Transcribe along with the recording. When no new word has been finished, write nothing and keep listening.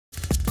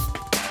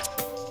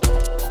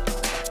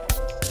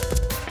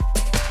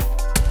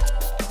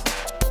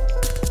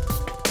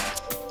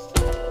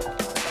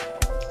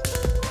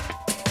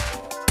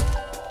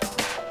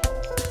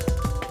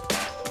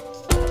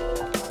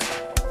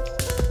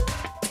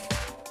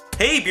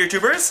Hey beer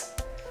tubers!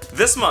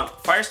 This month,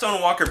 Firestone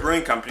Walker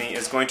Brewing Company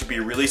is going to be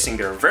releasing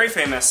their very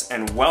famous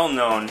and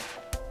well-known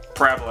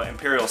Parabola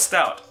Imperial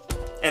Stout.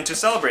 And to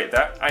celebrate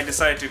that, I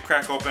decided to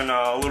crack open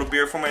a little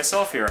beer for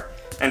myself here.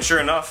 And sure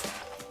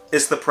enough,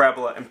 it's the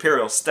Parabola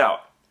Imperial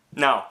Stout.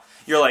 Now,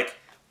 you're like,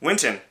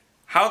 Winton,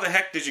 how the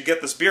heck did you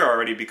get this beer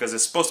already? Because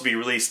it's supposed to be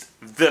released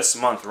this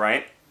month,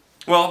 right?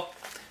 Well,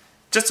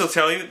 just to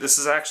tell you, this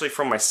is actually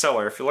from my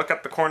cellar. If you look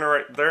at the corner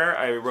right there,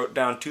 I wrote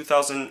down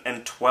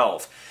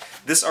 2012.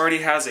 This already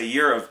has a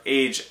year of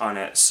age on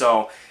it,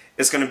 so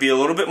it's going to be a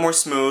little bit more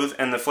smooth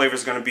and the flavor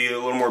is going to be a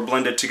little more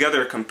blended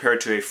together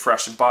compared to a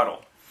fresh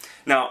bottle.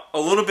 Now, a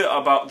little bit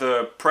about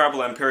the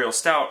Parabola Imperial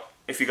Stout,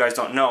 if you guys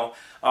don't know.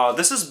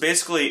 This is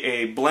basically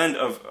a blend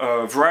of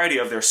a variety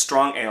of their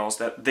strong ales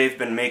that they've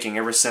been making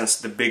ever since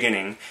the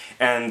beginning,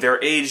 and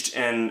they're aged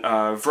in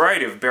a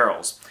variety of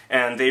barrels.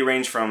 And they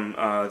range from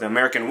the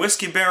American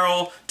whiskey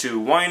barrel to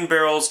wine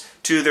barrels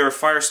to their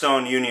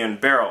Firestone Union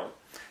barrel.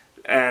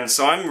 And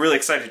so I'm really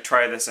excited to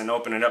try this and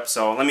open it up,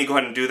 so let me go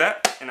ahead and do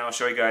that, and I'll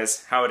show you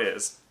guys how it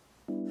is.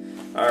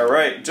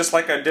 Alright, just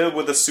like I did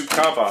with the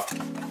Sukaba.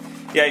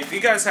 Yeah, if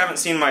you guys haven't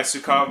seen my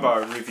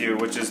Sukaba review,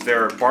 which is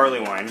their barley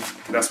wine,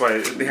 that's why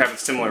they have a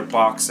similar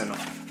box and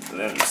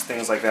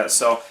things like that,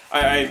 so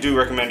I do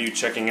recommend you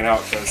checking it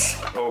out, because,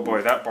 oh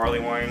boy, that barley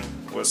wine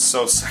was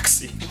so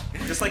sexy.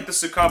 Just like the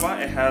Sukaba,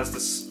 it has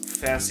this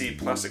fancy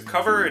plastic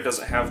cover. It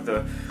doesn't have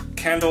the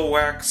candle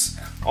wax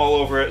all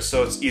over it,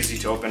 so it's easy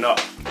to open up.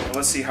 And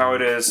let's see how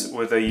it is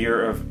with a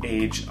year of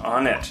age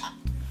on it.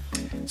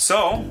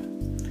 So,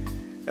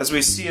 as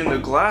we see in the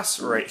glass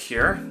right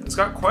here, it's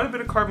got quite a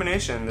bit of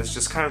carbonation that's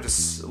just kind of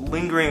just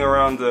lingering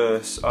around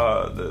the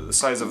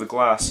sides of the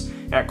glass,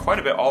 and quite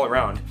a bit all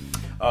around.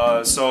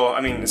 So,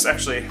 I mean, it's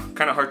actually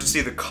kind of hard to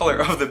see the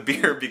color of the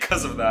beer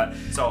because of that.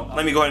 So,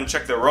 let me go ahead and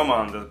check the aroma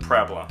on the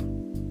Parabola.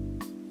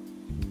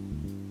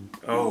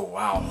 Oh,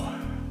 wow.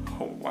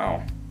 Oh,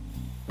 wow.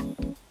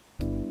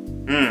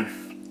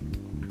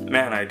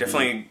 Man, I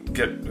definitely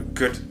get a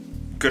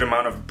good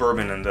amount of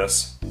bourbon in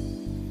this.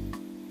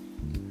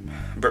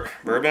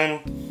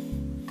 Bourbon,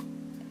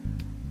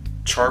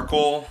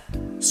 charcoal,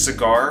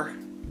 cigar.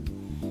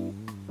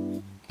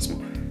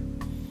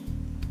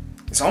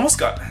 It's almost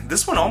got,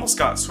 this one almost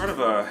got sort of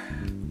a,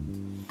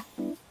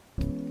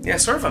 yeah,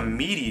 sort of a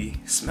meaty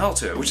smell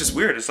to it, which is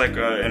weird. It's like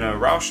in a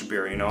Rausch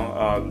beer, you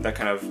know, that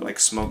kind of like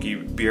smoky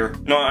beer.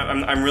 No,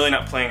 I'm really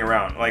not playing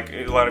around. Like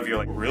a lot of you are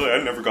like, really?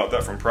 I never got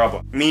that from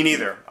Parabola. Me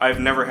neither. I've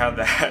never had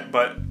that,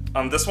 but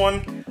on this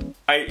one,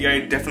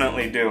 I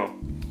definitely do.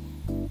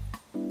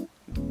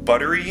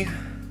 Buttery.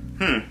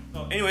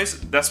 So anyways,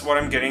 that's what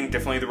I'm getting.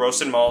 Definitely the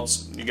roasted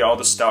malts. You get all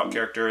the stout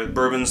character. The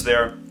bourbon's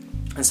there.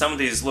 And some of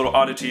these little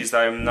oddities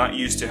that I'm not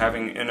used to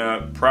having in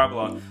a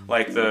Parabola,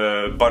 like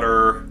the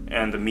butter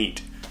and the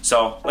meat.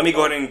 So let me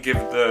go ahead and give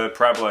the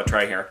Parabola a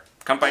try here.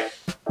 Kanpai.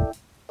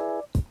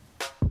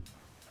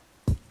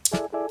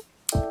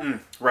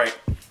 Right.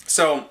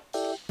 So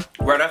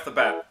right off the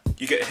bat,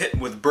 you get hit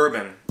with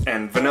bourbon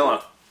and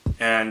vanilla,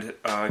 and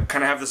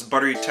kind of have this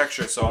buttery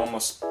texture. So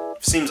almost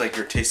seems like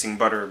you're tasting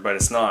butter, but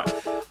it's not.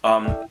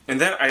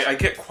 And then I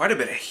get quite a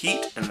bit of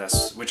heat in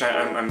this, which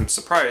I'm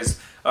surprised,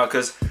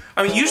 because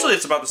I mean usually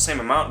it's about the same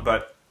amount,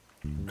 but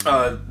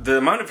the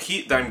amount of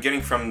heat that I'm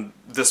getting from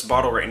this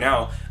bottle right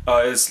now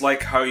is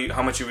like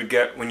how much you would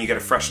get when you get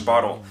a fresh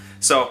bottle.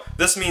 So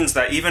this means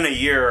that even a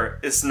year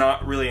is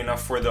not really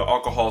enough for the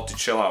alcohol to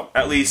chill out.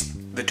 At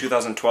least the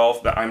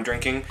 2012 that I'm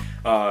drinking,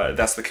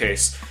 that's the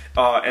case.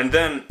 And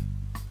then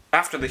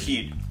after the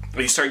heat,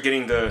 you start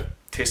getting the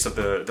taste of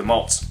the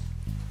malts.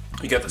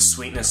 You get the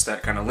sweetness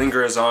that kind of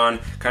lingers on,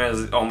 kind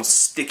of almost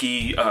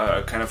sticky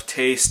kind of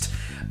taste,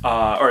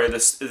 or the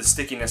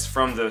stickiness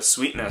from the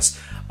sweetness.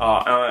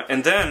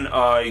 And then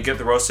you get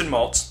the roasted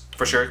malts,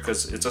 for sure,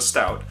 because it's a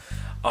stout.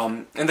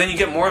 And then you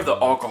get more of the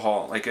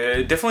alcohol. Like,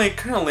 it definitely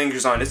kind of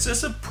lingers on. It's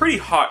just a pretty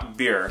hot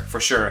beer, for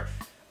sure.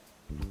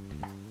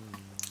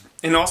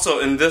 And also,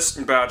 in this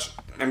batch,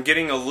 I'm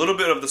getting a little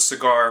bit of the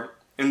cigar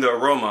in the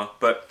aroma,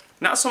 but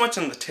not so much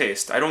in the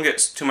taste. I don't get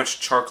too much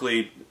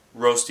charcoaly,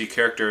 roasty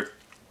character.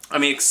 I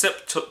mean,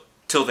 except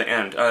till the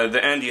end.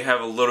 The end, you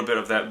have a little bit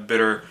of that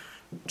bitter,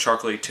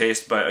 chocolatey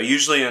taste, but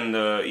usually in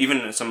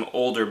even in some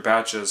older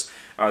batches,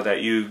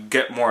 that you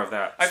get more of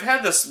that. I've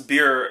had this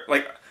beer,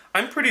 like,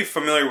 I'm pretty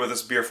familiar with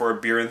this beer for a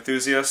beer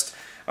enthusiast,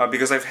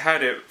 because I've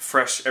had it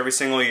fresh every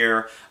single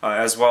year,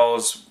 as well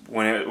as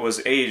when it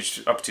was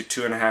aged up to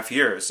 2.5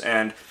 years.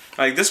 And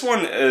like this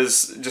one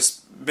has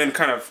just been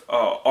kind of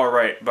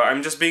alright, but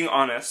I'm just being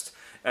honest,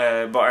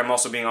 but I'm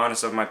also being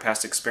honest of my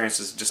past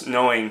experiences, just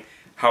knowing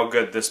how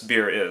good this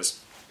beer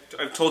is.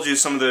 I've told you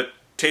some of the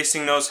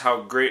tasting notes,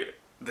 how great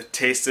the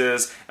taste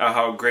is,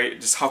 how great,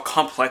 just how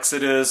complex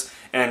it is,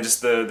 and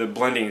just the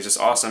blending is just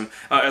awesome,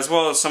 as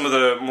well as some of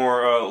the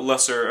more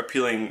lesser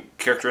appealing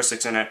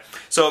characteristics in it.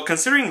 So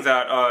considering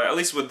that, at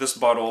least with this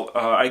bottle,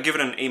 I give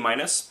it an A-,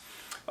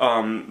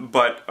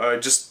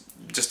 but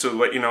just to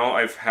let you know,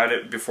 I've had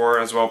it before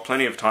as well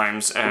plenty of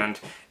times, and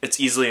it's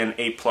easily an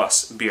A+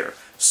 beer.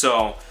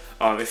 So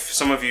If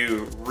some of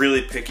you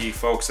really picky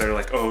folks that are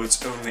like, oh,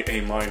 it's only A-,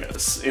 you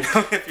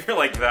know, if you're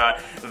like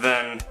that,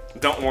 then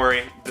don't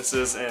worry, this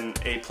is an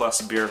A+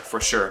 beer for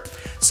sure.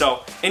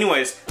 So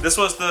anyways, this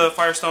was the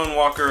Firestone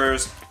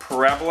Walker's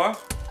Parabola.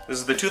 This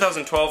is the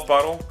 2012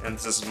 bottle, and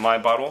this is my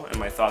bottle and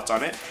my thoughts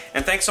on it.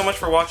 And thanks so much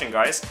for watching,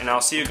 guys, and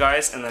I'll see you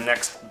guys in the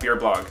next beer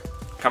blog.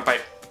 Kanpai.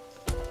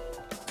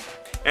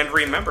 And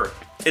remember,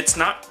 it's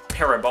not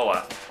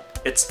parabola,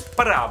 it's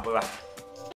parabola.